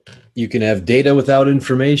You can have data without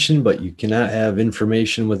information, but you cannot have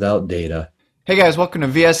information without data. Hey guys, welcome to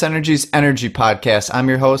VS Energy's Energy Podcast. I'm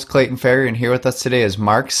your host, Clayton Ferry, and here with us today is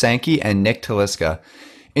Mark Sankey and Nick Taliska.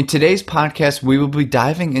 In today's podcast, we will be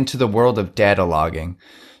diving into the world of data logging.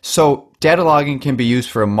 So, data logging can be used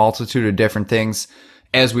for a multitude of different things,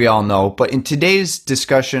 as we all know, but in today's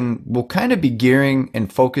discussion, we'll kind of be gearing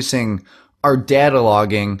and focusing our data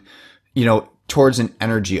logging, towards an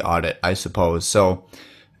energy audit, I suppose. So,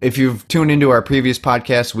 if you've tuned into our previous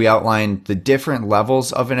podcast, we outlined the different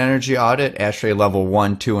levels of an energy audit, ASHRAE level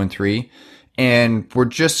 1, 2, and 3. And we're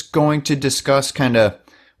just going to discuss kind of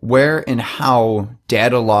where and how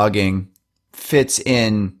data logging fits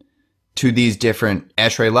in to these different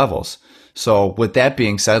ASHRAE levels. So with that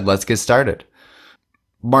being said, let's get started.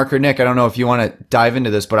 Mark or Nick, I don't know if you want to dive into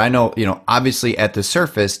this, but I know, obviously at the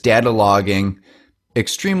surface, data logging,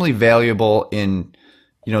 extremely valuable in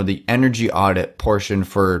the energy audit portion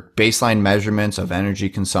for baseline measurements of energy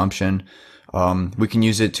consumption. We can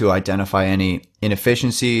use it to identify any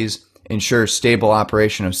inefficiencies, ensure stable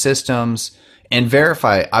operation of systems, and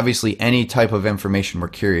verify, obviously, any type of information we're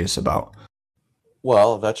curious about.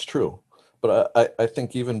 Well, that's true. But I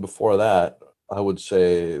think even before that, I would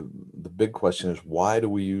say the big question is, why do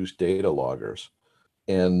we use data loggers?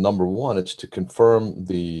 And number one, it's to confirm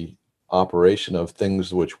the operation of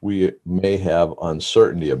things which we may have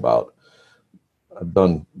uncertainty about. I've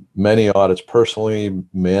done many audits personally,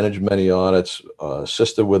 managed many audits,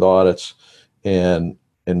 assisted with audits, and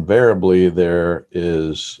invariably there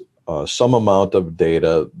is some amount of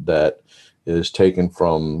data that is taken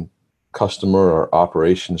from customer or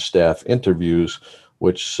operations staff interviews,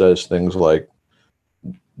 which says things like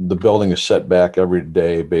the building is set back every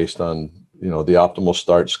day based on the optimal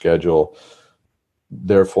start schedule.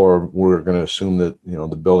 Therefore, we're going to assume that,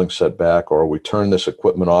 the building's set back, or we turn this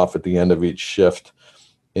equipment off at the end of each shift.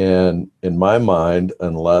 And in my mind,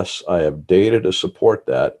 unless I have data to support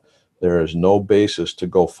that, there is no basis to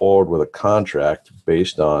go forward with a contract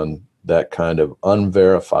based on that kind of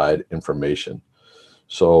unverified information.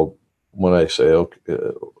 So when I say, okay,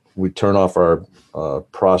 we turn off our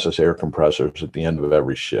process air compressors at the end of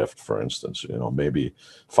every shift, for instance, maybe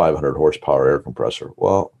 500 horsepower air compressor.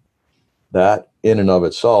 Well, that in and of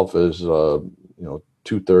itself is,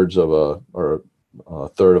 2/3 of a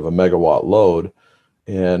third of a megawatt load.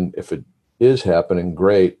 And if it is happening,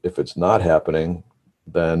 great. If it's not happening,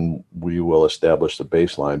 then we will establish the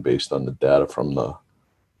baseline based on the data from the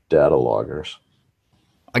data loggers.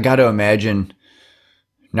 I got to imagine,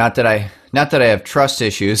 not that I have trust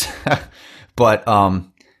issues, but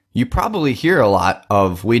you probably hear a lot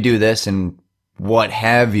of "we do this" and what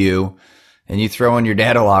have you. And you throw in your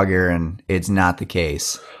data logger and it's not the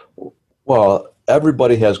case. Well,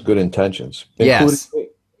 everybody has good intentions, including me.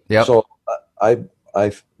 Yep. So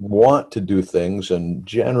I want to do things, and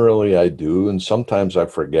generally I do, and sometimes I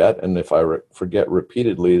forget. And if I forget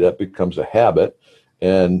repeatedly, that becomes a habit,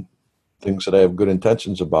 and things that I have good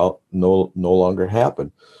intentions about no longer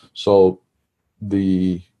happen. So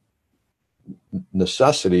the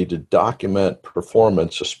necessity to document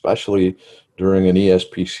performance, especially during an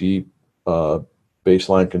ESPC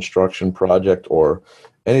baseline construction project or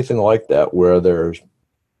anything like that, where there's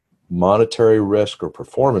monetary risk or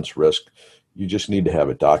performance risk, you just need to have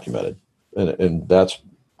it documented. And that's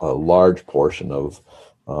a large portion of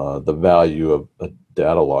the value of a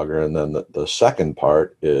data logger. And then the second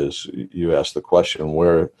part is, you ask the question,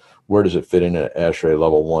 where does it fit in an ASHRAE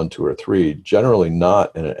level 1, 2, or 3? Generally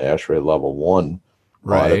not in an ASHRAE level 1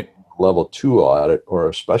 right. audit, level 2 audit, or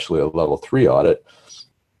especially a level 3 audit,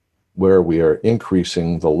 where we are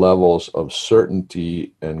increasing the levels of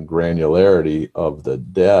certainty and granularity of the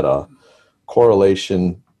data.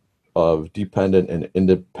 Correlation of dependent and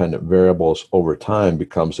independent variables over time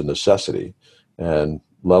becomes a necessity. And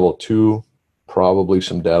level 2, probably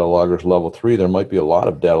some data loggers. Level 3, there might be a lot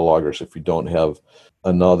of data loggers if you don't have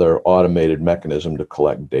another automated mechanism to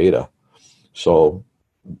collect data. So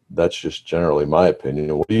that's just generally my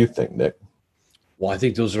opinion. What do you think, Nick? Well, I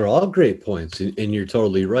think those are all great points, and you're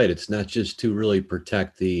totally right. It's not just to really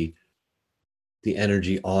protect the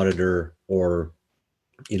energy auditor or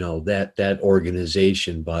that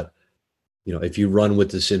organization, but if you run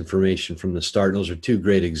with this information from the start, and those are two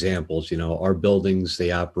great examples. Our buildings,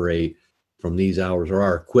 they operate from these hours, or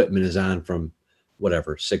our equipment is on from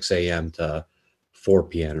whatever 6 a.m. to 4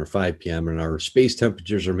 p.m. or 5 p.m. and our space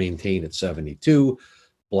temperatures are maintained at 72,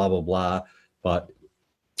 blah blah blah. But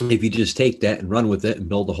if you just take that and run with it and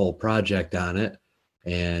build a whole project on it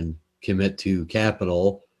and commit to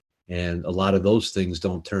capital, and a lot of those things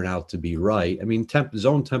don't turn out to be right. I mean,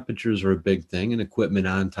 zone temperatures are a big thing, and equipment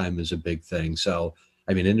on time is a big thing. So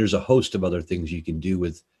I mean, and there's a host of other things you can do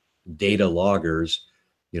with data loggers,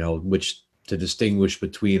 which to distinguish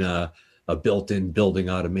between a built-in building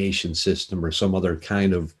automation system or some other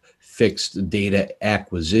kind of fixed data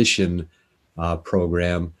acquisition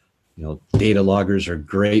program. Data loggers are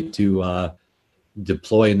great to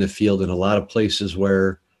deploy in the field in a lot of places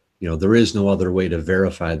where there is no other way to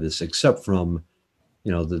verify this except from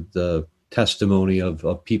the testimony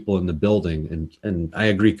of people in the building. And I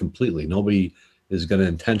agree completely. Nobody is going to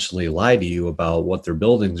intentionally lie to you about what their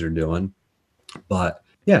buildings are doing. But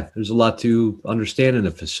yeah, there's a lot to understand in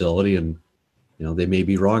a facility, and they may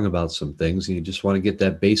be wrong about some things, and you just want to get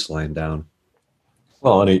that baseline down.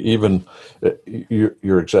 Well, and even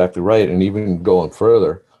you're exactly right. And even going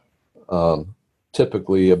further,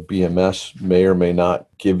 typically a BMS may or may not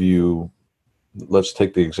give you, let's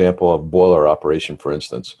take the example of boiler operation, for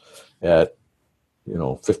instance. At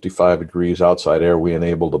 55 degrees outside air, we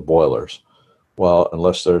enable the boilers. Well,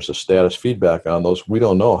 unless there's a status feedback on those, we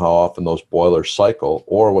don't know how often those boilers cycle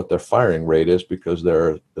or what their firing rate is, because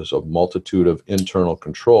there is a multitude of internal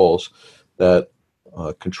controls that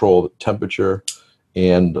control the temperature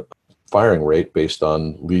and firing rate based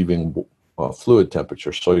on leaving fluid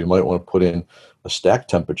temperature. So you might want to put in a stack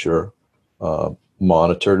temperature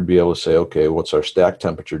monitor to be able to say, okay, what's our stack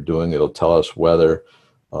temperature doing? It'll tell us whether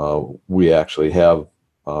we actually have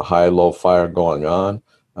a high-low fire going on,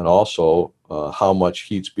 and also how much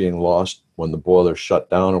heat's being lost when the boiler's shut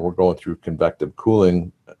down and we're going through convective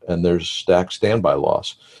cooling and there's stack standby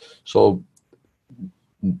loss. So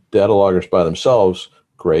data loggers by themselves,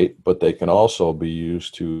 great, but they can also be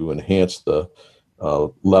used to enhance the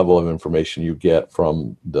level of information you get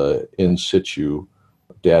from the in situ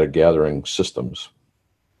data gathering systems.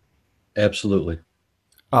 Absolutely.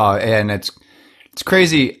 And it's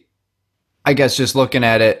crazy, I guess, just looking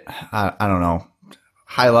at it, I don't know,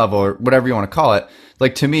 high level or whatever you want to call it.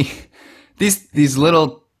 Like, to me, these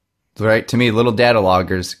little, right, to me, little data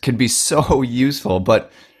loggers could be so useful,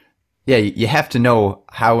 but yeah, you have to know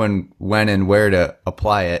how and when and where to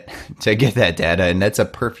apply it to get that data. And that's a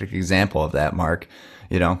perfect example of that, Mark.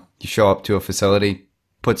 You show up to a facility,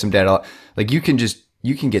 put some data, like you can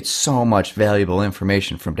get so much valuable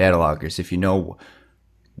information from data loggers if you know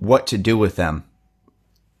what to do with them.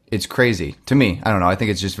 It's crazy to me. I don't know. I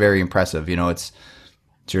think it's just very impressive. It's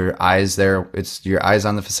your eyes there. It's your eyes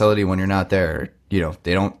on the facility when you're not there. They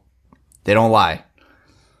don't lie.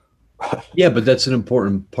 Yeah, but that's an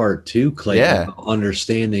important part too, Clay. Yeah.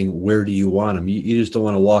 Understanding where do you want them. You just don't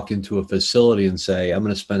want to walk into a facility and say, I'm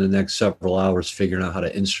going to spend the next several hours figuring out how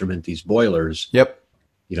to instrument these boilers. Yep.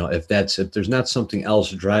 If there's not something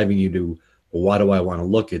else driving you to, well, why do I want to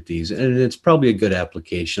look at these? And it's probably a good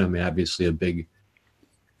application. I mean, obviously a big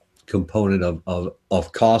component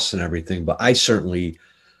of costs and everything, but I certainly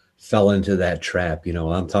fell into that trap.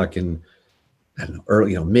 I'm talking, I don't know,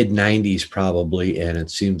 early, mid 90s probably. And it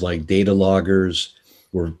seemed like data loggers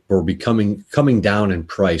were coming down in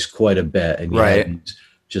price quite a bit. And you had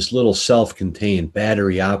just little self-contained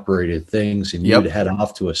battery operated things. And you'd head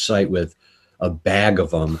off to a site with a bag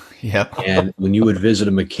of them. Yep. And when you would visit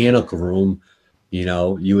a mechanical room,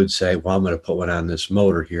 you would say, well, I'm going to put one on this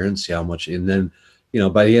motor here and see how much. And then,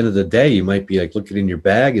 by the end of the day, you might be like looking in your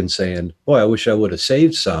bag and saying, boy, I wish I would have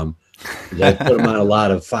saved some. I put them on a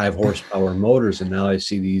lot of 5 horsepower motors, and now I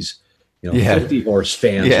see these, 50 horse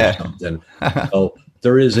fans or something. So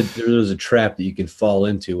there is a trap that you can fall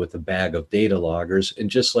into with a bag of data loggers. And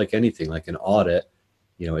just like anything, like an audit,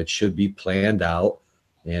 it should be planned out.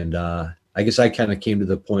 And I guess I kind of came to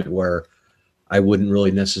the point where I wouldn't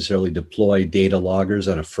really necessarily deploy data loggers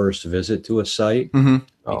on a first visit to a site,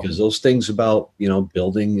 because those things about,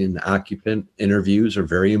 building and occupant interviews are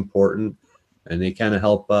very important, and they kind of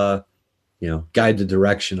help, guide the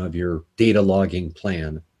direction of your data logging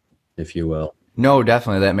plan, if you will. No,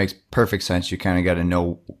 definitely. That makes perfect sense. You kind of got to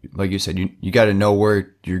know, like you said, you got to know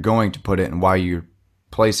where you're going to put it and why you're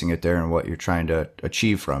placing it there and what you're trying to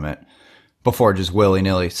achieve from it, before just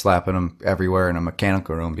willy-nilly slapping them everywhere in a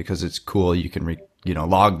mechanical room because it's cool. You can,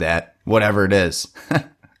 log that, whatever it is.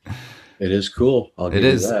 It is cool. I'll give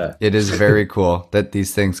you that. It is very cool that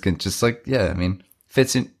these things can just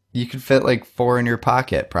fits in. You could fit like 4 in your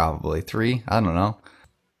pocket, probably 3. I don't know.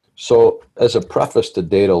 So as a preface to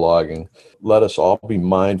data logging, let us all be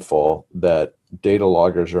mindful that data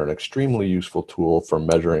loggers are an extremely useful tool for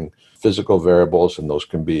measuring physical variables, and those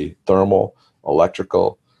can be thermal,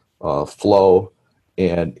 electrical, flow.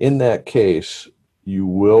 And in that case, you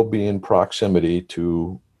will be in proximity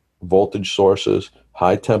to voltage sources,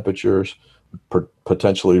 high temperatures,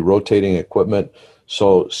 potentially rotating equipment.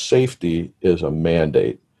 So safety is a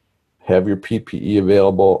mandate. Have your PPE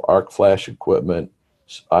available, arc flash equipment,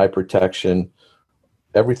 eye protection,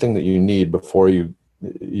 everything that you need before you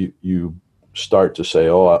start to say,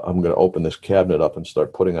 oh, I'm going to open this cabinet up and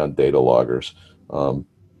start putting on data loggers.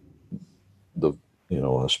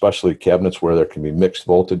 Especially cabinets where there can be mixed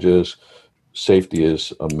voltages, safety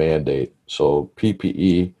is a mandate. So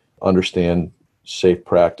PPE, understand safe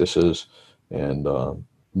practices, and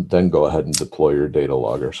then go ahead and deploy your data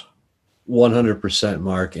loggers. 100%,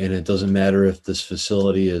 Mark. And it doesn't matter if this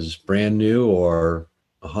facility is brand new or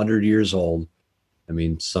 100 years old. I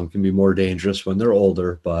mean, some can be more dangerous when they're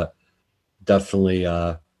older, but definitely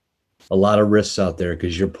a lot of risks out there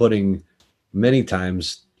because you're putting many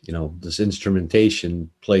times, this instrumentation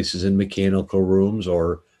places in mechanical rooms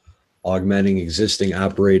or augmenting existing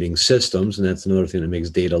operating systems. And that's another thing that makes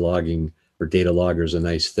data logging or data loggers a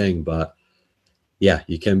nice thing. But yeah,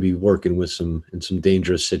 you can be working with some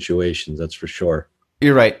dangerous situations. That's for sure.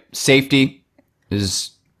 You're right. Safety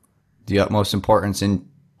is the utmost importance. And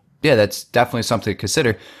yeah, that's definitely something to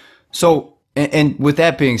consider. So, and with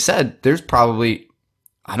that being said, there's probably,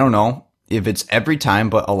 I don't know if it's every time,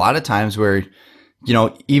 but a lot of times where,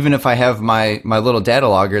 even if I have my little data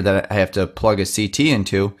logger that I have to plug a CT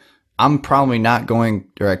into, I'm probably not going,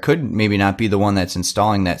 or I could maybe not be the one that's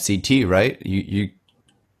installing that CT, right? You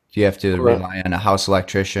have to rely on a house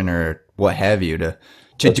electrician or what have you to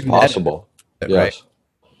That's do possible. that, Yes. right?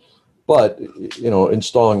 But,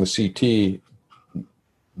 installing the CT,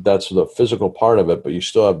 that's the physical part of it, but you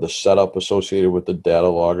still have the setup associated with the data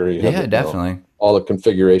logger. You have Definitely. all the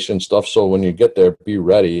configuration stuff. So when you get there, be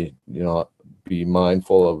ready, be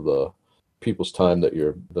mindful of the people's time that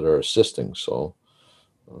are assisting. So,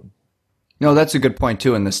 No, that's a good point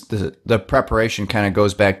too. And the preparation kind of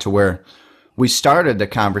goes back to where we started the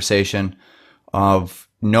conversation of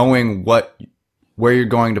knowing where you're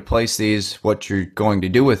going to place these, what you're going to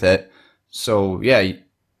do with it. So yeah,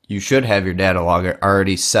 you should have your data logger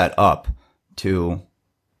already set up to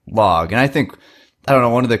log. And I think, I don't know,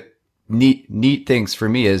 one of the neat things for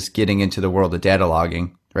me is getting into the world of data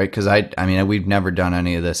logging, right? Because I mean, we've never done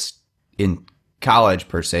any of this in college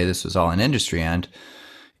per se. This was all an industry end.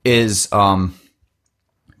 Is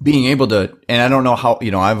being able to, and I don't know how,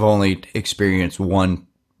 I've only experienced one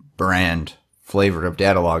brand flavor of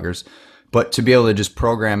data loggers, but to be able to just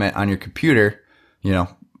program it on your computer,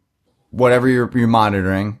 whatever you're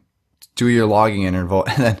monitoring, do your logging interval.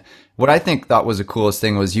 And then what I thought was the coolest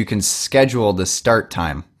thing was you can schedule the start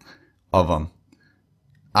time of them.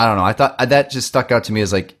 I don't know. I thought that just stuck out to me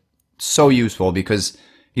as like so useful because,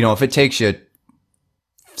 if it takes you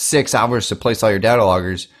 6 hours to place all your data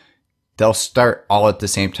loggers, they'll start all at the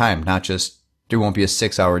same time, not just, there won't be a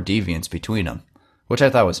 6-hour deviance between them, which I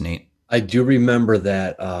thought was neat. I do remember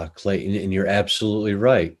that, Clayton, and you're absolutely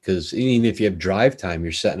right. Because even if you have drive time,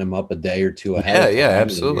 you're setting them up a day or two ahead. Yeah,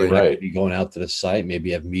 absolutely. You're right. You're going out to the site,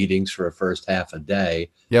 maybe have meetings for a first half a day.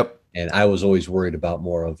 Yep. And I was always worried about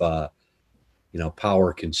more of,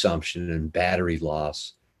 power consumption and battery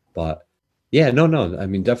loss. But yeah, no. I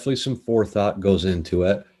mean, definitely some forethought goes into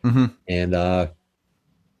it. Mm-hmm. And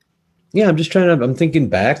yeah, I'm thinking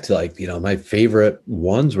back to my favorite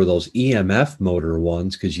ones were those EMF motor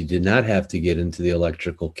ones because you did not have to get into the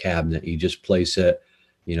electrical cabinet. You just place it,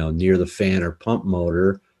 near the fan or pump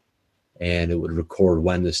motor and it would record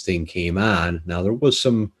when this thing came on. Now there was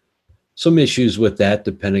some issues with that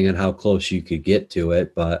depending on how close you could get to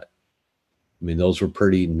it, but I mean, those were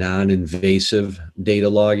pretty non-invasive data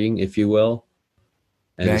logging, if you will.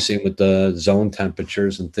 And the same with the zone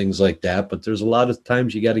temperatures and things like that. But there's a lot of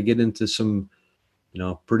times you got to get into some,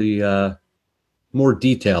 pretty more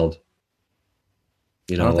detailed.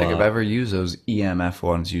 I don't think I've ever used those EMF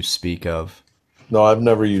ones you speak of. No, I've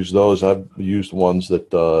never used those. I've used ones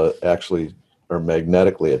that actually are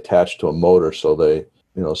magnetically attached to a motor. So they,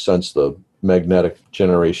 sense the magnetic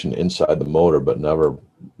generation inside the motor, but never,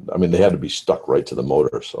 they had to be stuck right to the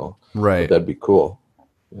motor. So right. That'd be cool,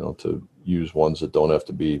 to use ones that don't have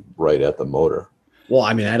to be right at the motor. Well,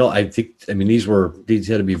 these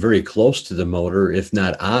had to be very close to the motor, if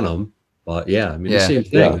not on them. But yeah, the same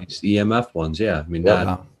thing. Yeah. These EMF ones, yeah.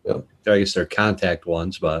 I guess they're contact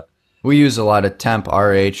ones, but we use a lot of temp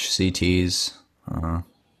RH CTs.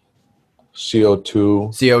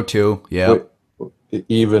 CO2, yeah.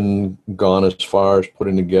 Even gone as far as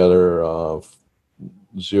putting together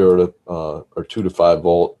 0 to or 2 to 5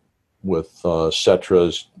 volt with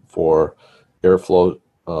Cetras for airflow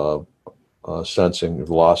sensing,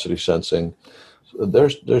 velocity sensing. So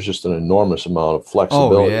there's just an enormous amount of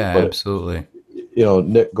flexibility. Oh yeah, absolutely.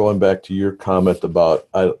 Nick, going back to your comment about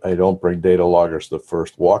I don't bring data loggers the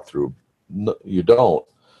first walkthrough. No, you don't,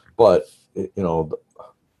 but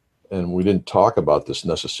and we didn't talk about this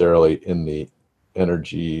necessarily in the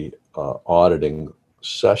energy auditing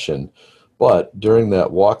session. But during that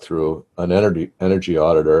walkthrough, an energy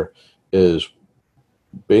auditor is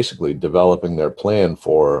basically developing their plan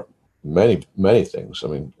for many things. I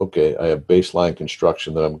mean, okay, I have baseline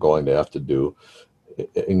construction that I'm going to have to do,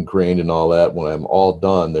 ingrained in all that. When I'm all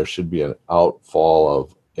done, there should be an outfall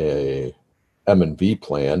of a M&V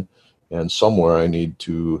plan, and somewhere I need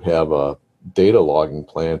to have a data logging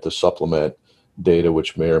plan to supplement data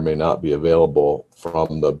which may or may not be available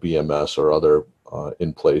from the BMS or other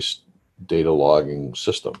in-place data logging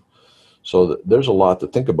system. So there's a lot to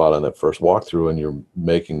think about on that first walkthrough, and you're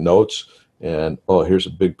making notes, and oh, here's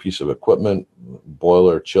a big piece of equipment,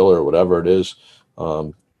 boiler, chiller, whatever it is.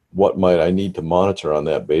 What might I need to monitor on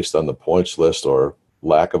that based on the points list or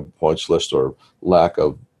lack of points list or lack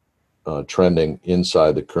of trending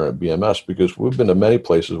inside the current BMS? Because we've been to many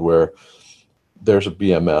places where there's a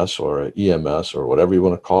BMS or an EMS or whatever you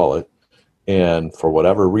want to call it, and for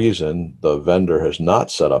whatever reason, the vendor has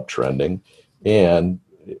not set up trending. And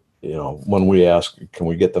when we ask, can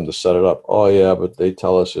we get them to set it up? Oh yeah, but they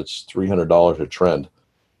tell us it's $300 a trend.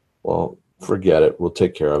 Well, forget it. We'll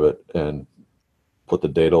take care of it and put the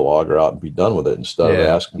data logger out and be done with it, instead of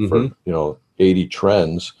asking for 80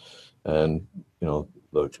 trends and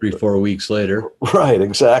 3-4 weeks later. Right,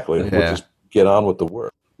 exactly. We'll just get on with the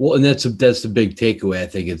work. Well, and that's the big takeaway. I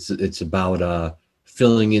think it's about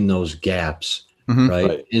filling in those gaps,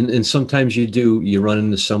 right? And sometimes you run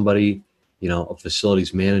into somebody, a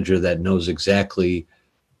facilities manager that knows exactly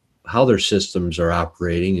how their systems are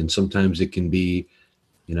operating, and sometimes it can be,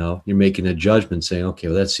 you're making a judgment saying, okay,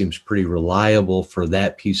 well, that seems pretty reliable for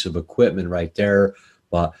that piece of equipment right there,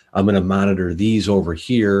 but I'm going to monitor these over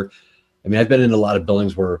here. I mean, I've been in a lot of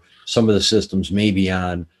buildings where some of the systems may be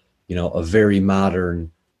on, a very modern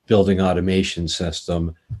building automation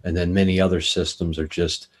system, and then many other systems are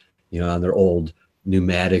just, on their old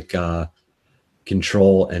pneumatic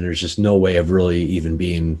control, and there's just no way of really even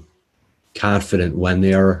being confident when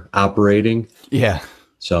they are operating. Yeah.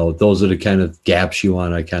 So those are the kind of gaps you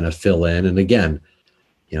want to kind of fill in. And again,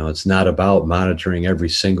 it's not about monitoring every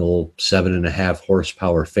single 7.5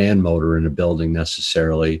 horsepower fan motor in a building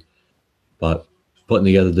necessarily, but putting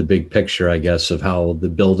together the big picture, I guess, of how the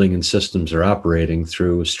building and systems are operating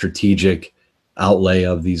through a strategic outlay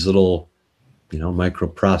of these little,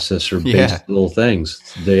 microprocessor-based little things.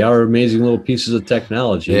 They are amazing little pieces of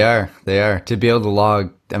technology. They are. To be able to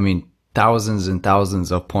log, thousands and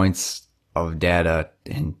thousands of points of data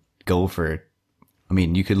and go for,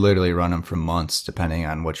 you could literally run them for months depending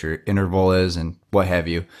on what your interval is and what have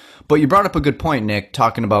you. But you brought up a good point, Nick,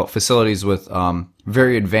 talking about facilities with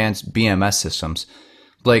very advanced BMS systems.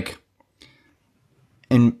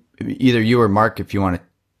 And either you or Mark, if you want to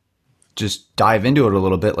just dive into it a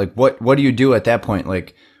little bit, what do you do at that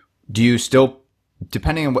point? Do you still,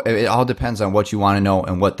 depending on it all depends on what you want to know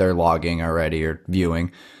and what they're logging already or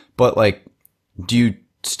viewing. But do you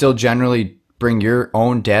still generally bring your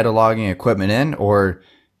own data logging equipment in, or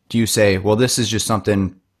do you say, well, this is just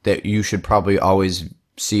something that you should probably always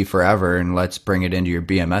see forever, and let's bring it into your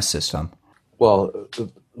BMS system? Well,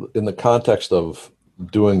 in the context of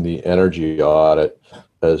doing the energy audit,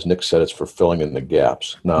 as Nick said, it's for filling in the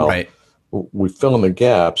gaps. Now, we fill in the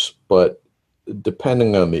gaps, but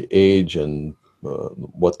depending on the age and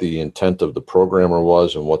what the intent of the programmer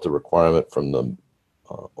was and what the requirement from the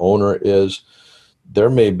owner is, there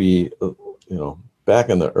may be, back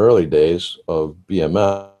in the early days of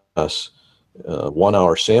BMS, 1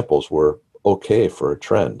 hour samples were okay for a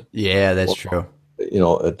trend. Yeah, that's true.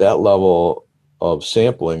 At that level of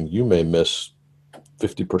sampling, you may miss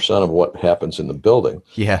 50% of what happens in the building.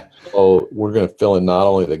 Yeah. So we're going to fill in not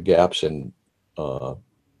only the gaps in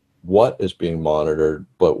what is being monitored,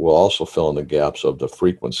 but we'll also fill in the gaps of the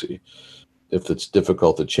frequency. If it's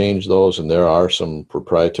difficult to change those, and there are some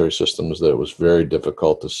proprietary systems that it was very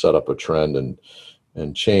difficult to set up a trend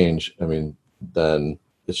and change, then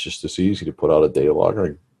it's just as easy to put out a data logger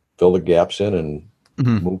and fill the gaps in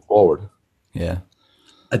and move forward. Yeah.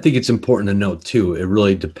 I think it's important to note too, it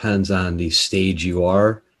really depends on the stage you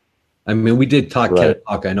are. We did talk,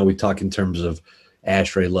 I know we talk in terms of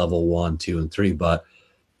ASHRAE level 1, 2, and 3, but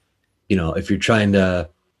if you're trying to,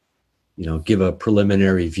 give a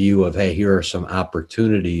preliminary view of, hey, here are some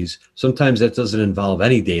opportunities. Sometimes that doesn't involve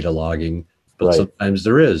any data logging, but sometimes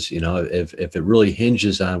there is, if it really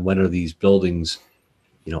hinges on when are these buildings,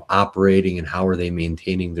 operating and how are they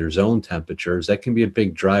maintaining their zone temperatures, that can be a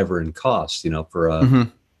big driver in cost,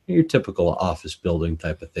 for your typical office building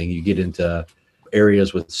type of thing. You get into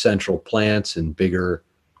areas with central plants and bigger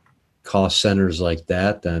cost centers like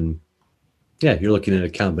that, then yeah, you're looking at a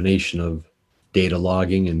combination of data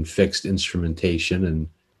logging and fixed instrumentation. And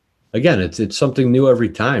again, it's something new every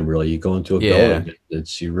time. Really, you go into a building,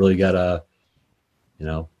 you really gotta,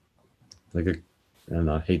 like a, I don't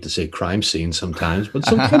know, I hate to say crime scene sometimes, but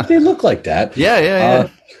sometimes they look like that. Yeah.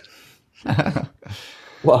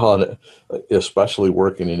 Well, especially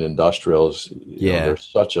working in industrials, there's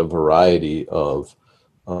such a variety of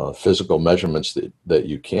physical measurements that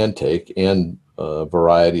you can take, and a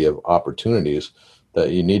variety of opportunities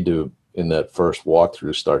that you need to, in that first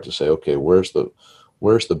walkthrough, start to say, okay, where's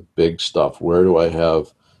the big stuff? Where do I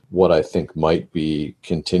have what I think might be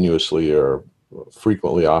continuously or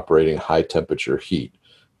frequently operating high temperature heat,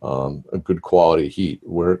 a good quality heat?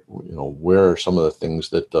 Where are some of the things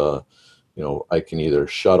that I can either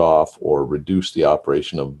shut off or reduce the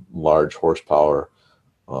operation of large horsepower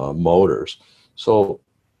motors? So,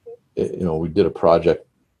 we did a project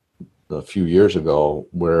a few years ago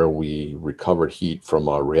where we recovered heat from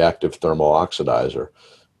a reactive thermal oxidizer,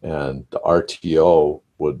 and the RTO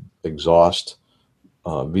would exhaust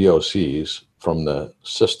VOCs from the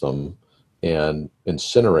system and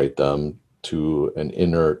incinerate them to an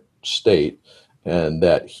inert state. And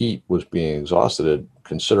that heat was being exhausted at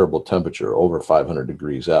considerable temperature, over 500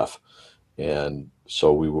 degrees F. And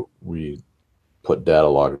so we put data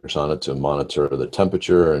loggers on it to monitor the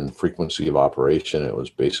temperature and frequency of operation. It was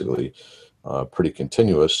basically pretty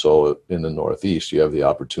continuous. So in the Northeast, you have the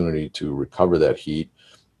opportunity to recover that heat,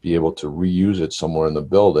 be able to reuse it somewhere in the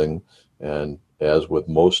building. And as with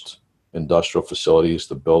most industrial facilities,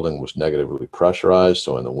 the building was negatively pressurized.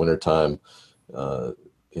 So in the wintertime,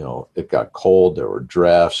 it got cold, there were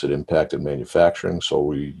drafts, it impacted manufacturing. So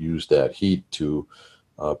we used that heat to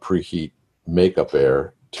preheat makeup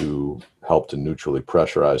air to help to neutrally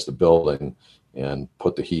pressurize the building and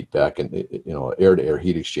put the heat back in, air-to-air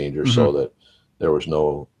heat exchanger, so that there was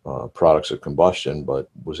no products of combustion, but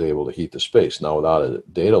was able to heat the space. Now, without a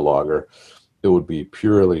data logger, it would be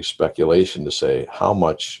purely speculation to say how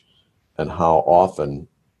much and how often,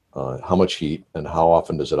 how much heat and how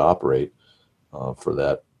often does it operate for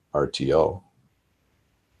that RTO.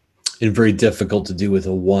 And very difficult to do with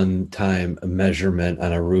a one-time measurement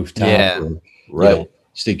on a rooftop. Yeah, right.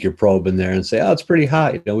 Stick your probe in there and say, "Oh, it's pretty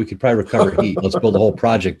hot. We could probably recover heat. Let's build a whole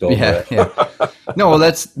project over it." Yeah. No, well,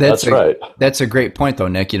 that's right. That's a great point, though,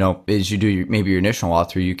 Nick. As you do maybe your initial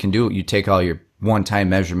walkthrough, you take all your one-time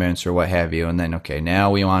measurements or what have you, and then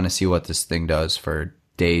now we want to see what this thing does for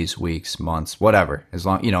days, weeks, months, whatever. As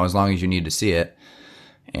long as you need to see it,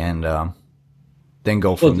 and then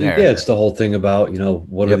go from there. Yeah, it's the whole thing about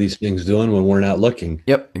what are these things doing when we're not looking?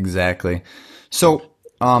 Yep, exactly. So,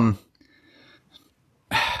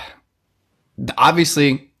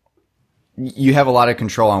 obviously, you have a lot of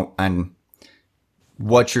control on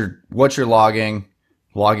what you're logging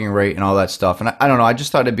rate, and all that stuff. And I don't know. I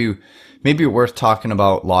just thought it'd be maybe worth talking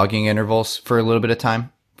about logging intervals for a little bit of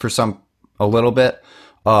time, a little bit.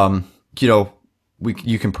 You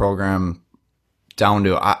can program down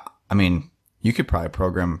to. I mean, you could probably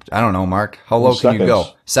program. I don't know, Mark. How low can you go?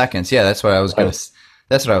 Seconds. Yeah, that's what I was gonna.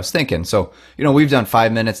 That's what I was thinking. So we've done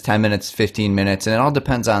 5 minutes, 10 minutes, 15 minutes, and it all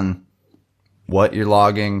depends on what you're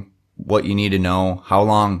logging, what you need to know, how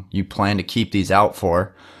long you plan to keep these out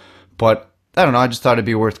for. But I don't know. I just thought it'd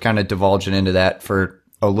be worth kind of divulging into that for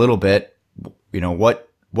a little bit.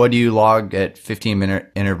 What do you log at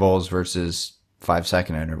 15-minute intervals versus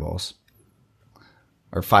 5-second intervals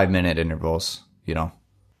or 5-minute intervals?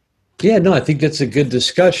 Yeah, no, I think that's a good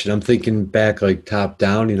discussion. I'm thinking back like top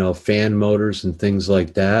down, fan motors and things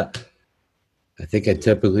like that. I think I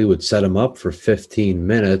typically would set them up for 15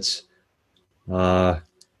 minutes.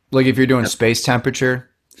 Like if you're doing space temperature,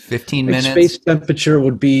 15 minutes? Space temperature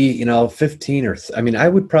would be, 15 or,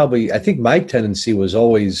 I think my tendency was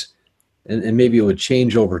always, and maybe it would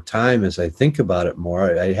change over time as I think about it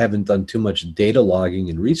more. I haven't done too much data logging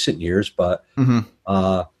in recent years, but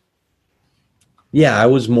yeah, I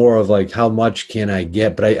was more of like, how much can I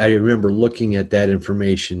get? But I remember looking at that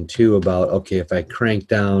information too about, okay, if I crank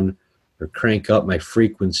down or crank up my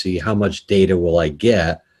frequency, how much data will I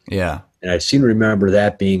get? Yeah. And I seem to remember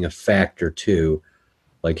that being a factor too.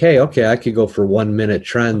 Like, hey, okay, I could go for 1 minute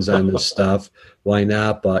trends on this stuff. Why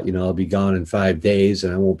not? But, I'll be gone in 5 days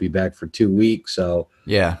and I won't be back for 2 weeks. So,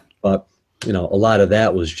 yeah. But, a lot of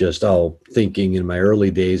that was just, thinking in my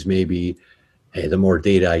early days, maybe, hey, the more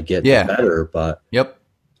data I get, the better. But,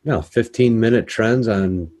 15-minute trends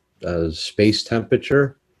on space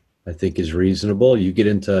temperature, I think is reasonable. You get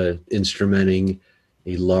into instrumenting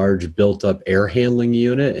a large built-up air handling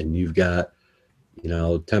unit, and you've got,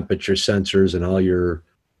 temperature sensors and all your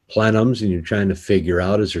plenums, and you're trying to figure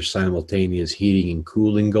out, is there simultaneous heating and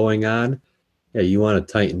cooling going on? Yeah, you want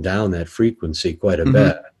to tighten down that frequency quite a Mhm.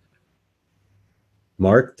 bit.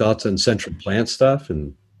 Mark, thoughts on central plant stuff?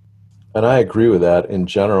 And I agree with that. In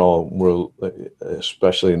general,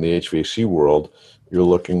 especially in the HVAC world, you're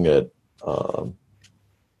looking at um,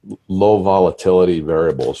 low volatility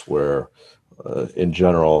variables where, in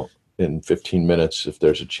general, in 15 minutes, if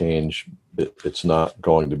there's a change, it's not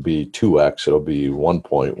going to be 2x, it'll be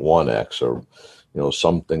 1.1x or,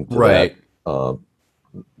 something to Right.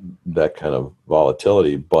 that kind of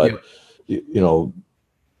volatility. But, Yep. you know,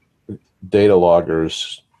 data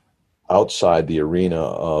loggers outside the arena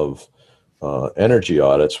of energy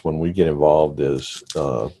audits, when we get involved as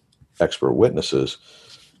expert witnesses,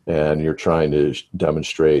 and you're trying to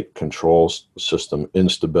demonstrate control system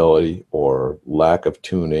instability or lack of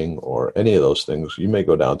tuning or any of those things, you may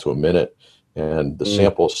go down to a minute, and the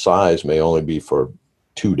sample size may only be for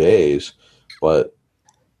 2 days. But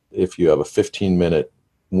if you have a 15-minute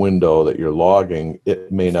window that you're logging,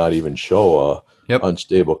 it may not even show a Yep.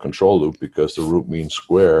 unstable control loop because the root mean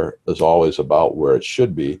square is always about where it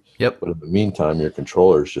should be. Yep. But in the meantime, your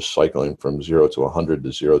controller is just cycling from 0 to 100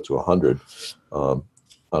 to 0 to 100 on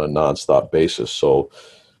a nonstop basis. So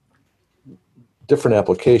different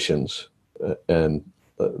applications. And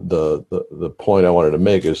the point I wanted to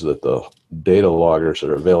make is that the data loggers that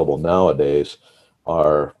are available nowadays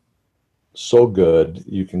are so good,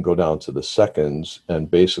 you can go down to the seconds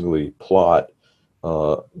and basically plot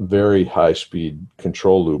very high speed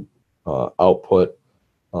control loop output,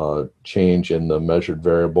 change in the measured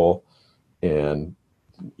variable, and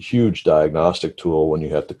huge diagnostic tool when you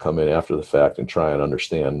have to come in after the fact and try and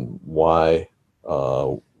understand why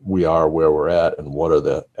we are where we're at and what are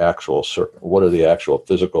the actual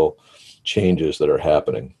physical changes that are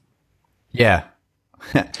happening. Yeah.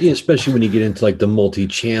 yeah, especially when you get into like the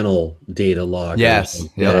multi-channel data loggers. Yes.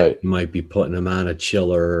 Like Yep. that, Right. you might be putting them on a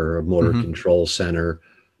chiller or a motor Mhm. control center,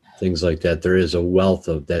 things like that. There is a wealth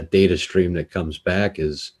of that data stream that comes back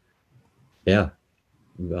is, yeah,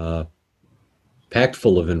 packed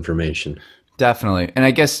full of information. Definitely. And I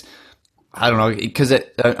guess, I don't know, because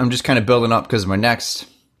I'm just kind of building up because my next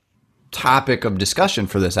topic of discussion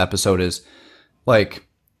for this episode is like,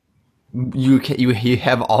 you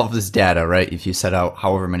have all of this data, right? If you set out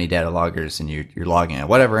however many data loggers and you're logging at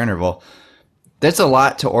whatever interval, that's a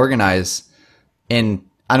lot to organize. And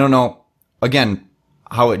I don't know, again,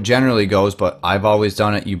 how it generally goes, but I've always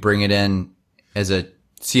done it. You bring it in as a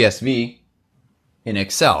CSV in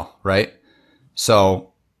Excel, right?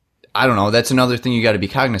 So I don't know. That's another thing you got to be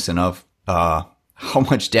cognizant of. How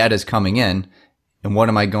much data is coming in and what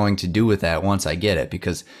am I going to do with that once I get it?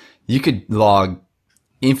 Because you could log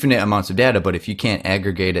infinite amounts of data, but if you can't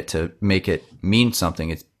aggregate it to make it mean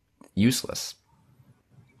something, it's useless.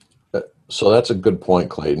 So that's a good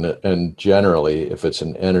point, Clayton. And generally, if it's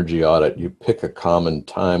an energy audit, you pick a common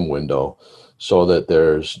time window so that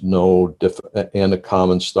there's no and a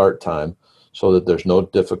common start time so that there's no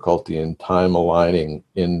difficulty in time aligning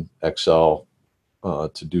in Excel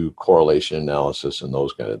to do correlation analysis and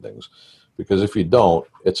those kind of things. Because if you don't,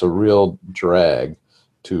 it's a real drag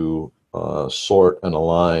to sort and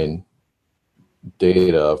align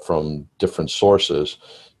data from different sources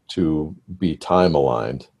to be time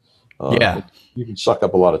aligned. Yeah. You can suck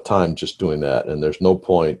up a lot of time just doing that, and there's no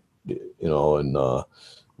point, and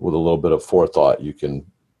with a little bit of forethought, you can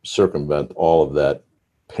circumvent all of that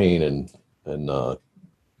pain and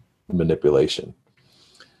manipulation.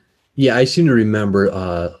 Yeah, I seem to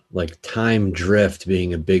remember like time drift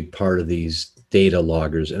being a big part of these data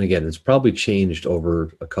loggers. And again, it's probably changed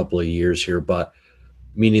over a couple of years here, but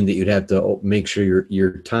meaning that you'd have to make sure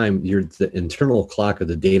the internal clock of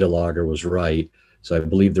the data logger was right. So I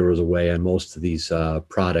believe there was a way on most of these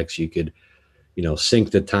products you could,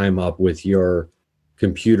 sync the time up with your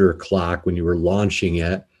computer clock when you were launching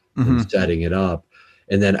it and setting it up.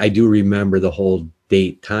 And then I do remember the whole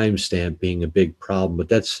date timestamp being a big problem, but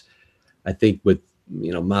that's, I think with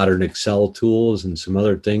modern Excel tools and some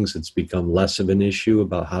other things, it's become less of an issue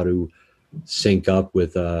about how to sync up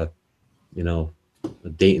with a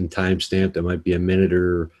date and timestamp that might be a minute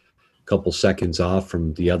or a couple seconds off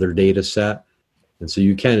from the other data set. And so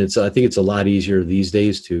I think it's a lot easier these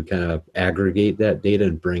days to kind of aggregate that data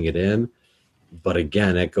and bring it in. But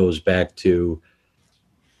again, it goes back to,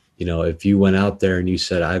 if you went out there and you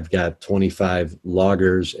said, I've got 25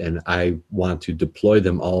 loggers and I want to deploy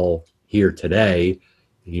them all here today,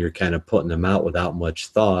 and you're kind of putting them out without much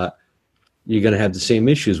thought, you're going to have the same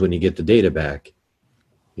issues when you get the data back.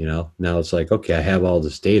 Now it's like, okay, I have all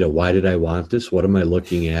this data. Why did I want this? What am I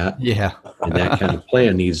looking at? Yeah. And that kind of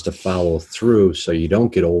plan needs to follow through so you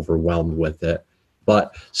don't get overwhelmed with it.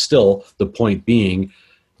 But still, the point being,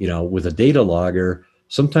 with a data logger,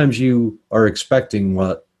 sometimes you are expecting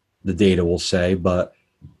what the data will say, but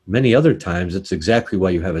many other times it's exactly why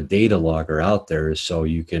you have a data logger out there, is so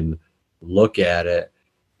you can look at it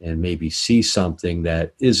and maybe see something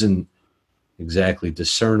that isn't exactly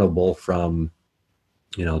discernible from,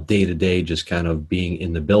 day to day, just kind of being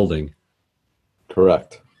in the building.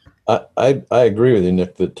 Correct. I agree with you,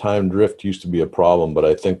 Nick, that time drift used to be a problem, but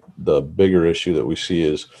I think the bigger issue that we see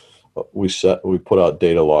is we put out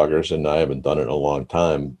data loggers, and I haven't done it in a long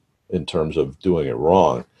time in terms of doing it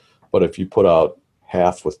wrong. But if you put out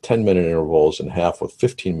half with 10-minute intervals and half with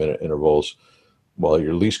 15-minute intervals, well,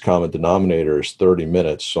 your least common denominator is 30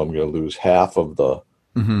 minutes. So I'm going to lose half of the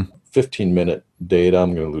 15-minute data.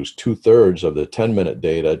 I'm going to lose 2/3 of the 10-minute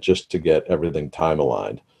data just to get everything time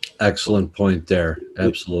aligned. Excellent point there.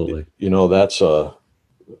 Absolutely.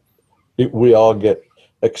 We all get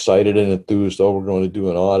excited and enthused. Oh, we're going to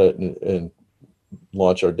do an audit and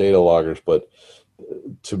launch our data loggers. But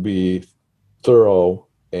to be thorough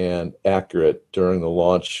and accurate during the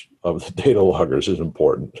launch of the data loggers is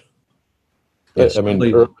important. Yes, I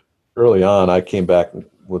mean, early on, I came back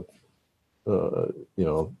with,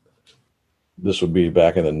 this would be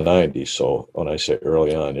back in the 90s. So when I say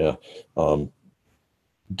early on,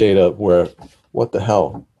 data where, what the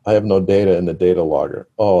hell? I have no data in the data logger.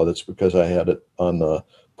 Oh, that's because I had it on the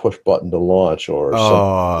push button to launch or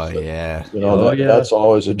something. Oh, yeah. That's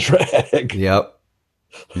always a drag. Yep.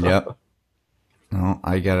 No,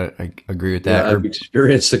 I agree with that. Yeah, I've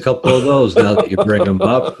experienced a couple of those now that you bring them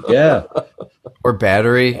up. Yeah. Or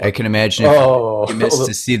battery. I can imagine if you missed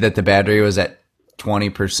to see that the battery was at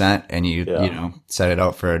 20% and you set it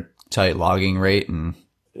out for a tight logging rate and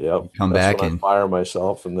come back and fire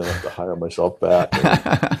myself and then have to hire myself back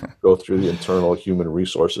and go through the internal human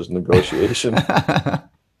resources negotiation.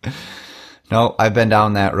 No, I've been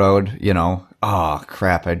down that road, oh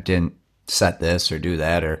crap, I didn't set this or do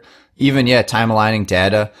that, or even, time aligning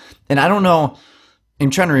data. And I don't know, I'm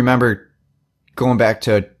trying to remember going back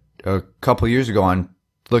to a couple years ago on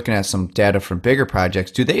looking at some data from bigger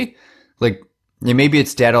projects. Do they, maybe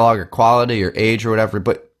it's data logger quality or age or whatever,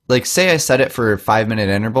 but say I set it for 5-minute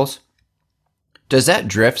intervals. Does that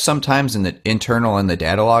drift sometimes in the internal and the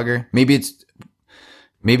data logger? Maybe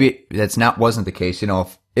wasn't the case.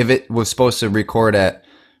 If it was supposed to record at,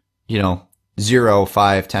 0,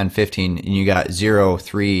 5, 10, 15, and you got 0,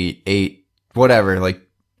 3, 8, whatever,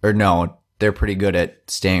 or no, they're pretty good at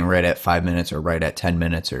staying right at 5 minutes or right at 10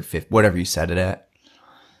 minutes or 50, whatever you set it at.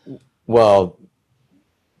 Well,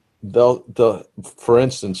 for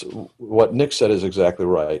instance, what Nick said is exactly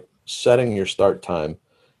right. Setting your start time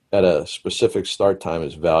at a specific start time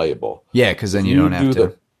is valuable. Yeah, because then you don't have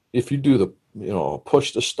to. If you do the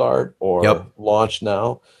push to start or launch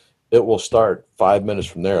now, it will start 5 minutes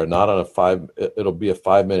from there. Not on it'll be a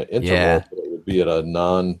 5-minute interval, but it will be at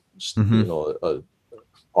a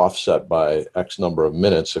offset by X number of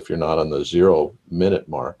minutes if you're not on the 0-minute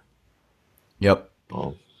mark. Yep.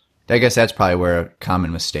 I guess that's probably where a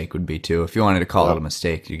common mistake would be too. If you wanted to call it a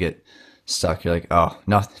mistake, you get stuck. You're like, oh,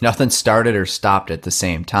 nothing started or stopped at the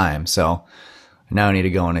same time. So now I need to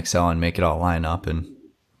go in Excel and make it all line up. And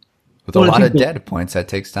with a lot of data points, that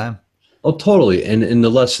takes time. Oh, totally. And the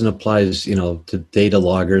lesson applies, to data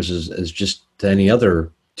loggers as just to any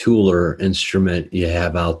other tool or instrument you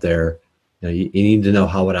have out there. You need to know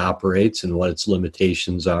how it operates and what its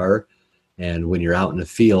limitations are. And when you're out in the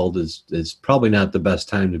field is probably not the best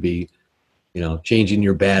time to be, changing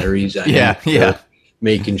your batteries.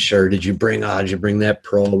 Making sure, did you bring that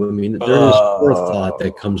probe? I mean, there is forethought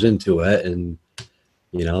that comes into it. And,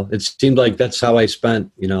 it seemed like that's how I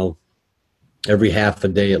spent, every half a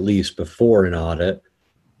day at least before an audit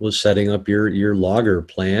was setting up your logger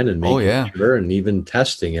plan and making sure and even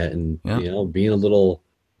testing it and, being a little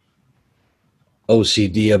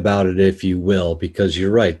OCD about it, if you will, because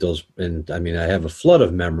you're right. I have a flood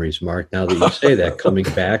of memories, Mark, now that you say that, coming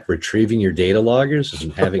back, retrieving your data loggers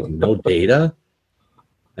and having no data.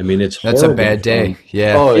 I mean, it's horrible. That's a bad day.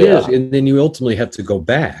 Yeah. Oh, it is. And then you ultimately have to go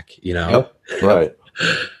back, Yep. Right.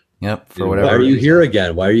 Yep. For whatever. Why are you here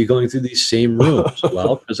again? Why are you going through these same rooms?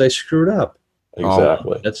 Well, because I screwed up.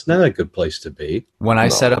 Exactly. That's not a good place to be. When I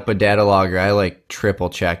set up a data logger, I triple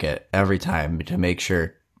check it every time to make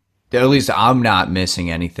sure at least I'm not missing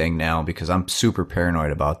anything now, because I'm super paranoid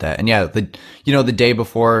about that. And the day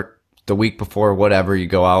before, the week before, whatever, you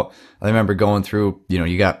go out. I remember going through,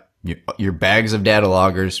 you got your bags of data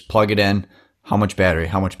loggers, plug it in, how much battery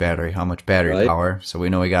Right. power. So we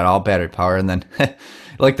know we got all battery power. And then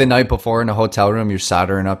the night before in a hotel room, you're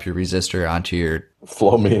soldering up your resistor onto your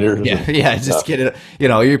flow meters. Just get it,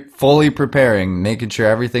 you're fully preparing, making sure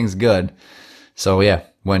everything's good. So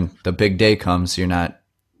when the big day comes, you're not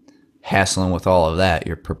hassling with all of that.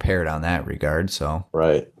 You're prepared on that regard. So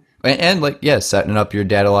Right. and like, yeah, setting up your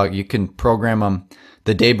data log, you can program them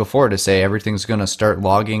the day before to say everything's going to start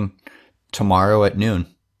logging tomorrow at noon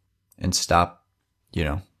and stop,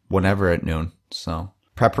 whenever at noon. So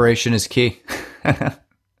preparation is key.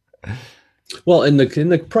 Well, and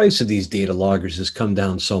the price of these data loggers has come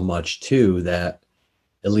down so much too that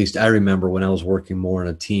at least I remember when I was working more in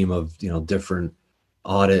a team of different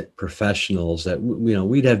audit professionals that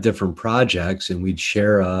we'd have different projects and we'd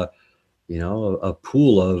share a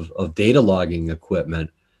pool of data logging equipment.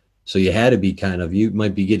 So you had to be you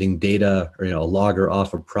might be getting data or a logger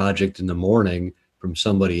off a project in the morning from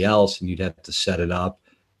somebody else, and you'd have to set it up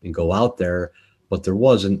and go out there. But there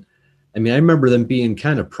wasn't. I mean, I remember them being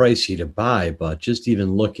kind of pricey to buy, but just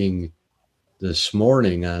even looking this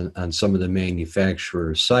morning on some of the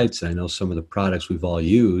manufacturer sites, I know some of the products we've all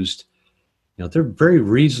used, they're very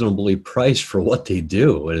reasonably priced for what they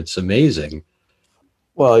do, and it's amazing.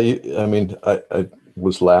 Well, I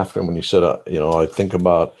was laughing when you said, I think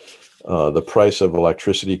about the price of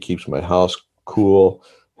electricity keeps my house cool.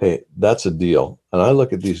 Hey, that's a deal. And I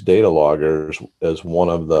look at these data loggers as one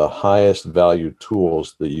of the highest value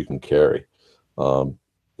tools that you can carry. Now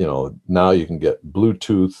you can get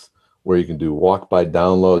Bluetooth where you can do walk-by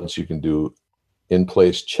downloads. You can do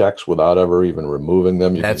in-place checks without ever even removing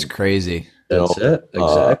them. That's crazy. That's it.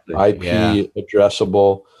 Exactly. IP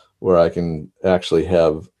addressable where I can actually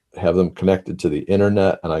have them connected to the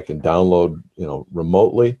internet and I can download,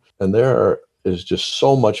 remotely. And there is just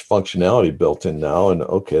so much functionality built in now. And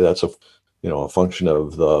okay, that's a function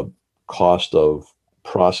of the cost of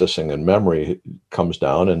processing and memory comes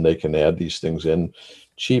down and they can add these things in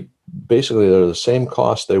cheap. Basically, they're the same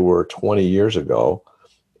cost they were 20 years ago.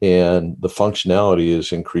 And the functionality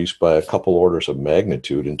is increased by a couple orders of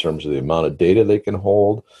magnitude in terms of the amount of data they can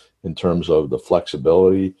hold, in terms of the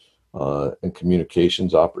flexibility and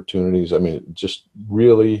communications opportunities. I mean, just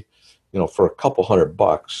really, for a couple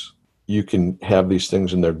 $100, you can have these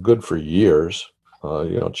things and they're good for years.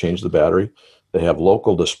 Change the battery. They have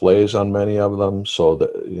local displays on many of them. So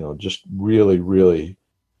that, just really, really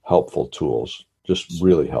helpful tools, just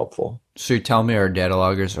really helpful. So you tell me our data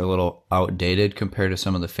loggers are a little outdated compared to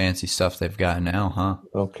some of the fancy stuff they've got now, huh?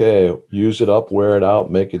 Okay. Use it up, wear it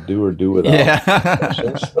out, make it do or do without. Yeah.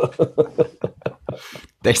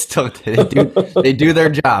 They do their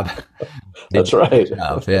job. That's right.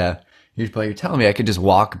 Job. Yeah. You're telling me I could just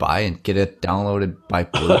walk by and get it downloaded by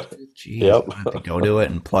Bluetooth? Jeez, Yep. I have to go to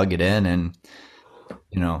it and plug it in and,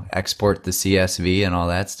 export the CSV and all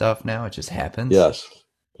that stuff now. It just happens. Yes.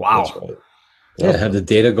 Wow. That's right. Yeah, have the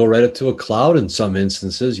data go right up to a cloud in some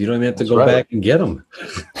instances. You don't even have to go back and get them.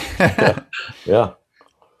 Yeah.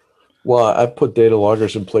 Well, I put data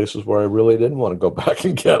loggers in places where I really didn't want to go back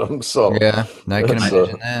and get them. So yeah, I can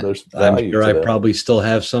imagine that. There's I'm value sure to I that. probably still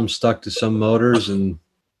have some stuck to some motors in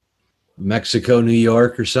Mexico, New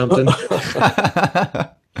York or something.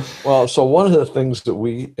 Well, so one of the things that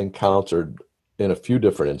we encountered in a few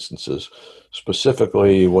different instances,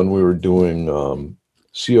 specifically when we were doing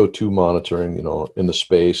CO2 monitoring, in the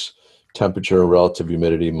space, temperature, relative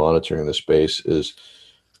humidity monitoring in the space, is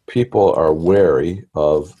people are wary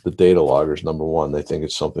of the data loggers. Number one, they think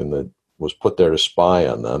it's something that was put there to spy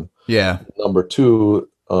on them. Yeah. Number two,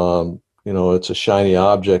 it's a shiny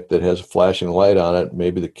object that has a flashing light on it.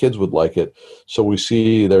 Maybe the kids would like it. So we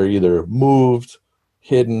see they're either moved,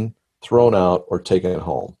 hidden, thrown out, or taken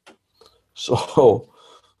home. So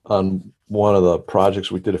on one of the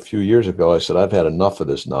projects we did a few years ago, I said, I've had enough of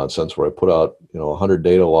this nonsense where I put out, 100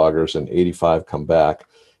 data loggers and 85 come back.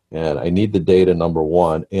 And I need the data, number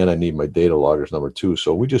one, and I need my data loggers, number two.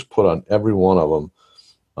 So we just put on every one of them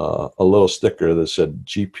a little sticker that said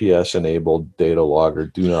GPS enabled data logger,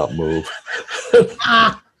 do not move.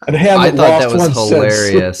 I thought that was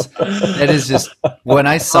hilarious. That is just, when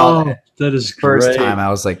I saw that is first great. time, I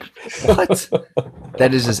was like, what?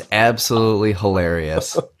 That is just absolutely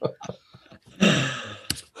hilarious.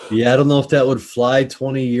 Yeah, I don't know if that would fly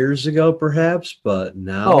 20 years ago, perhaps, but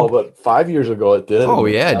now. Oh, but 5 years ago it did. Oh,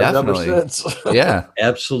 yeah, I've never definitely. since. Yeah.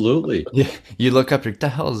 Absolutely. You look up, what the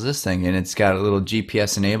hell is this thing? And it's got a little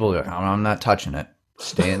GPS enabled. I'm not touching it.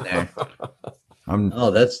 Stay in there.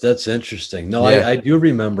 Oh, that's interesting. No, Yeah. I do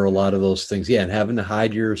remember a lot of those things. Yeah, and having to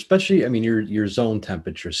hide especially, your zone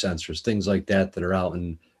temperature sensors, things like that are out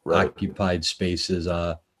in Right. occupied spaces.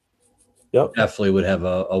 Yep. Definitely would have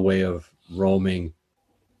a way of roaming.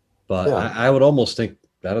 But Yeah. I would almost think,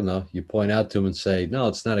 I don't know, you point out to them and say, no,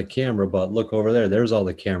 it's not a camera, but look over there. There's all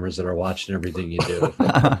the cameras that are watching everything you do.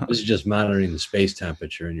 This is just monitoring the space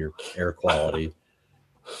temperature and your air quality.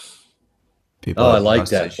 People Oh, I have like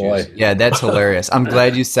trust that, issues. boy. Yeah, that's hilarious. I'm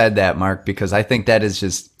glad you said that, Mark, because I think that is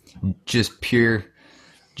just pure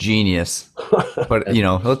genius. But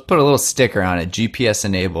let's put a little sticker on it, GPS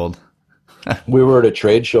enabled. We were at a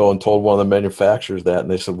trade show and told one of the manufacturers that, and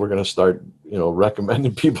they said, we're going to start,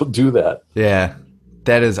 recommending people do that. Yeah,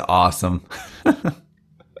 that is awesome.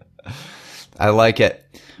 I like it.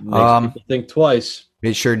 Makes people think twice.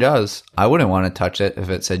 It sure does. I wouldn't want to touch it if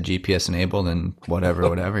it said GPS enabled and whatever.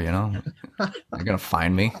 They're going to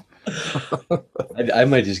find me. I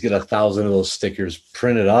might just get 1,000 of those stickers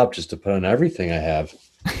printed up just to put on everything I have.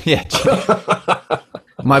 Yeah.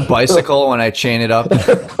 My bicycle, when I chain it up,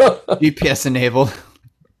 GPS enabled.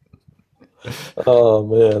 Oh,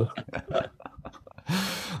 man.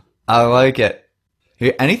 I like it.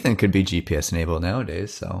 Anything could be GPS enabled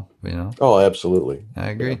nowadays, so, Oh, absolutely. I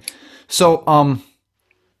agree. So,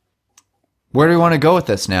 where do we want to go with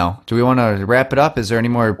this now? Do we want to wrap it up? Is there any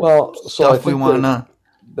more stuff we want to...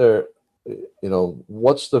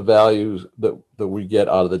 What's the values that we get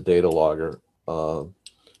out of the data logger?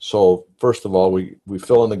 So first of all, we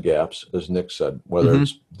fill in the gaps, as Nick said, whether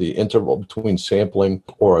it's the interval between sampling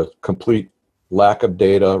or a complete lack of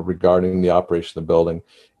data regarding the operation of the building,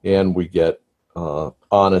 and we get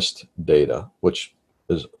honest data, which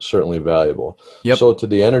is certainly valuable. Yep. So to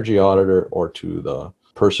the energy auditor or to the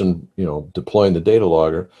person, deploying the data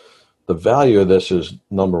logger, the value of this is,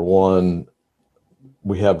 number one,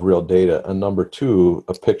 we have real data, and number two,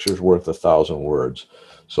 a picture's worth 1,000 words.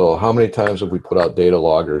 So how many times have we put out data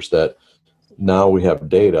loggers that now we have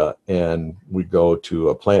data and we go to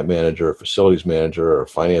a plant manager, a facilities manager, or a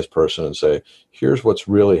finance person and say, here's what's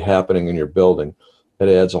really happening in your building. It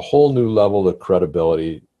adds a whole new level of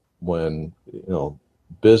credibility when,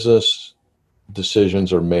 business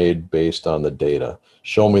decisions are made based on the data.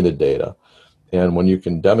 Show me the data. And when you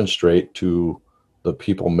can demonstrate to the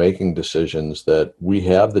people making decisions that we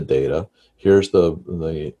have the data, here's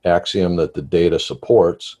the axiom that the data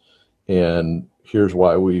supports, and here's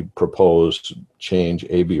why we propose change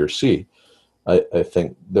A, B, or C. I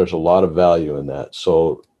think there's a lot of value in that.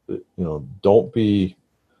 So, don't be,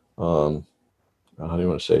 how do you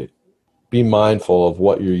want to say, be mindful of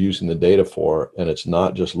what you're using the data for, and it's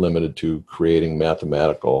not just limited to creating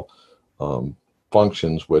mathematical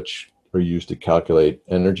functions which are used to calculate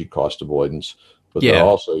energy cost avoidance, but they're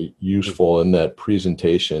also useful in that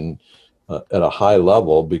presentation at a high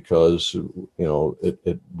level because,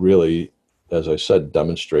 it really, as I said,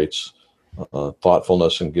 demonstrates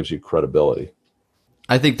thoughtfulness and gives you credibility.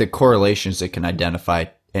 I think the correlations it can identify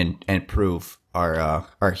and prove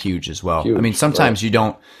are huge as well. Huge, I mean, sometimes you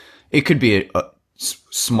don't. It could be a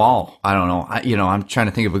small. I don't know. I'm trying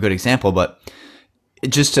to think of a good example, but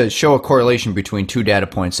just to show a correlation between two data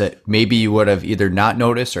points that maybe you would have either not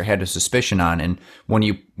noticed or had a suspicion on, and when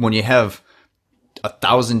you have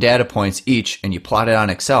 1,000 data points each and you plot it on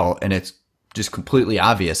Excel and it's just completely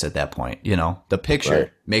obvious at that point, the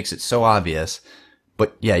picture makes it so obvious,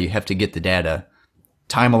 but yeah, you have to get the data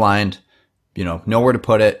time aligned, know where to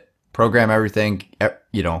put it, program everything,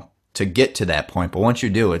 to get to that point. But once you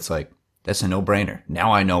do, it's like, that's a no brainer.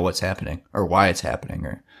 Now I know what's happening or why it's happening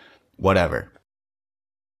or whatever.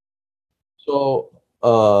 So,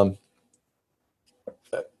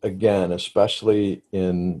 again, especially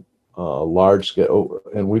in large scale,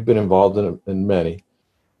 and we've been involved in many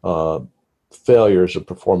failures of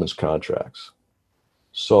performance contracts.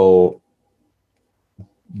 So,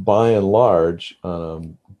 by and large,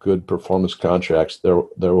 good performance contracts,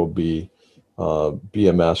 there will be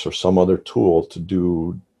BMS or some other tool to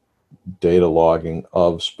do data logging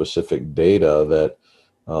of specific data that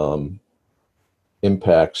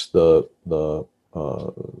impacts the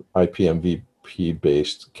IPMVP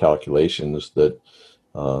based calculations that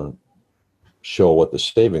show what the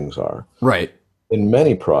savings are. Right. In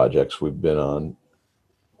many projects we've been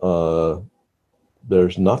on,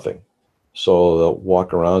 there's nothing. So they'll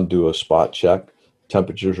walk around, do a spot check.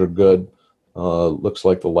 Temperatures are good. Looks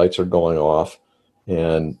like the lights are going off.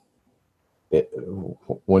 And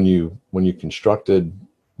when you constructed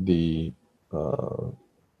the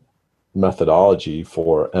methodology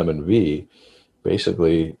for M&V,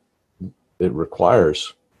 basically it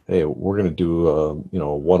requires, hey, we're going to do a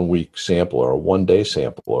 1 week sample or a 1 day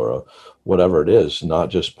sample or whatever it is, not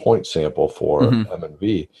just point sample for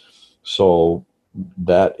M&V. So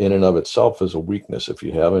that in and of itself is a weakness. If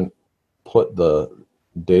you haven't put the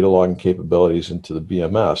data logging capabilities into the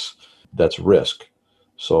BMS, that's risk.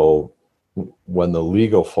 So when the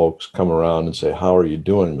legal folks come around and say, how are you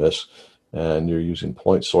doing this? And you're using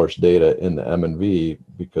point source data in the M&V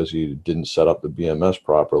because you didn't set up the BMS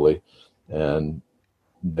properly, and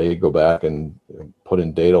they go back and put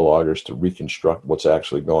in data loggers to reconstruct what's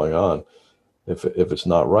actually going on. If it's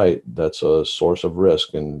not right, that's a source of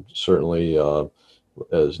risk. And certainly,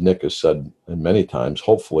 as Nick has said many times,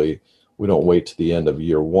 hopefully we don't wait to the end of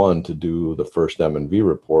year one to do the first M&V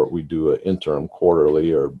report. We do an interim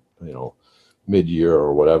quarterly or, mid-year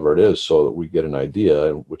or whatever it is, so that we get an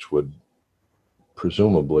idea, which would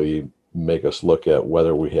presumably make us look at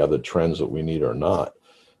whether we have the trends that we need or not.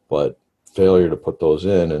 But failure to put those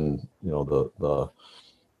in, and the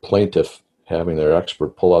plaintiff having their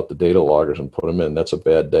expert pull out the data loggers and put them in, that's a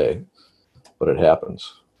bad day, but it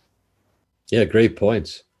happens. Yeah, great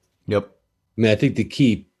points. Yep. I mean, I think the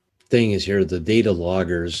key thing is here, the data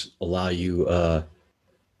loggers allow you a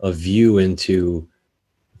view into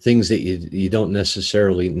things that you don't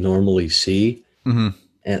necessarily normally see. Mm-hmm.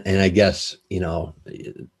 And I guess, the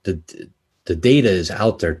data is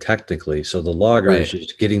out there technically. So the logger is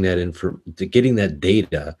just getting that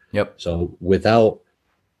data. Yep. So without,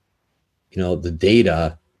 the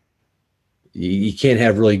data, you can't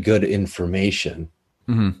have really good information.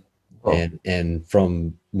 Mm-hmm. Oh. And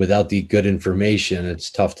without the good information, it's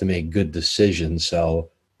tough to make good decisions. So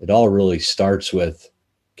it all really starts with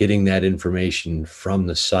getting that information from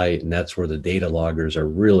the site. And that's where the data loggers are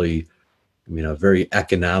really, a very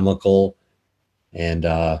economical and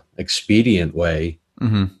expedient way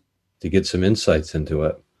Mm-hmm. to get some insights into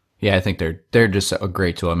it. Yeah, I think they're just a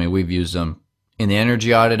great tool. I mean, we've used them in the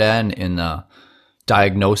energy audit end, in the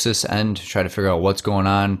diagnosis end, to try to figure out what's going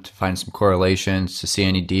on, to find some correlations, to see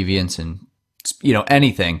any deviance, and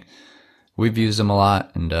anything. We've used them a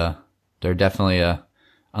lot, and they're definitely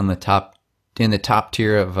in the top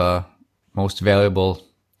tier of most valuable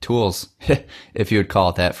tools, if you would call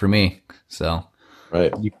it that, for me. So,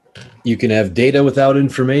 right. You can have data without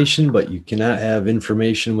information, but you cannot have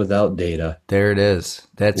information without data. There it is.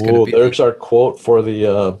 That's going to be. There's our quote for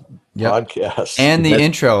the podcast. And the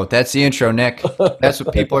intro. That's the intro, Nick. That's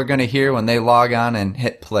what people are going to hear when they log on and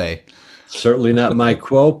hit play. Certainly not my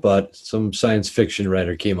quote, but some science fiction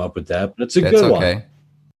writer came up with that. But it's a good one.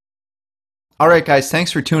 All right, guys.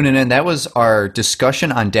 Thanks for tuning in. That was our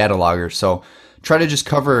discussion on data loggers. So try to just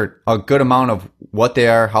cover a good amount of what they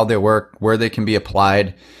are, how they work, where they can be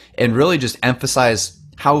applied, and really just emphasize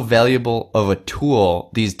how valuable of a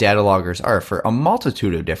tool these data loggers are for a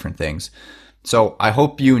multitude of different things. So I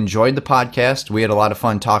hope you enjoyed the podcast. We had a lot of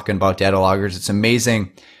fun talking about data loggers. It's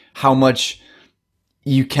amazing how much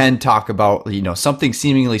you can talk about, something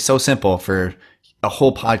seemingly so simple for a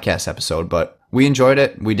whole podcast episode, but we enjoyed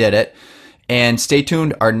it. We did it. And stay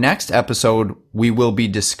tuned. Our next episode, we will be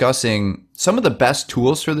discussing some of the best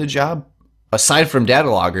tools for the job, aside from data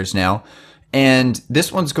loggers now. And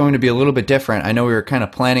this one's going to be a little bit different. I know we were kind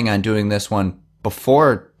of planning on doing this one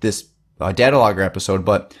before this data logger episode,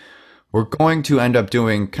 but we're going to end up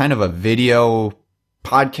doing kind of a video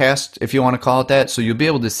podcast, if you want to call it that. So you'll be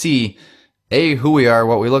able to see, who we are,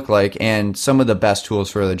 what we look like, and some of the best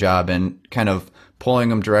tools for the job, and kind of pulling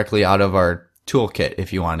them directly out of our toolkit,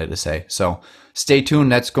 if you wanted to say. So stay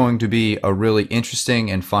tuned. That's going to be a really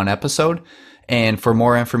interesting and fun episode. And for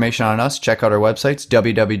more information on us, check out our websites,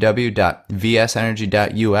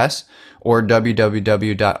 www.vsenergy.us or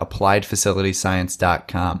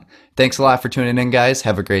www.appliedfacilityscience.com. Thanks a lot for tuning in, guys.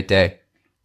 Have a great day.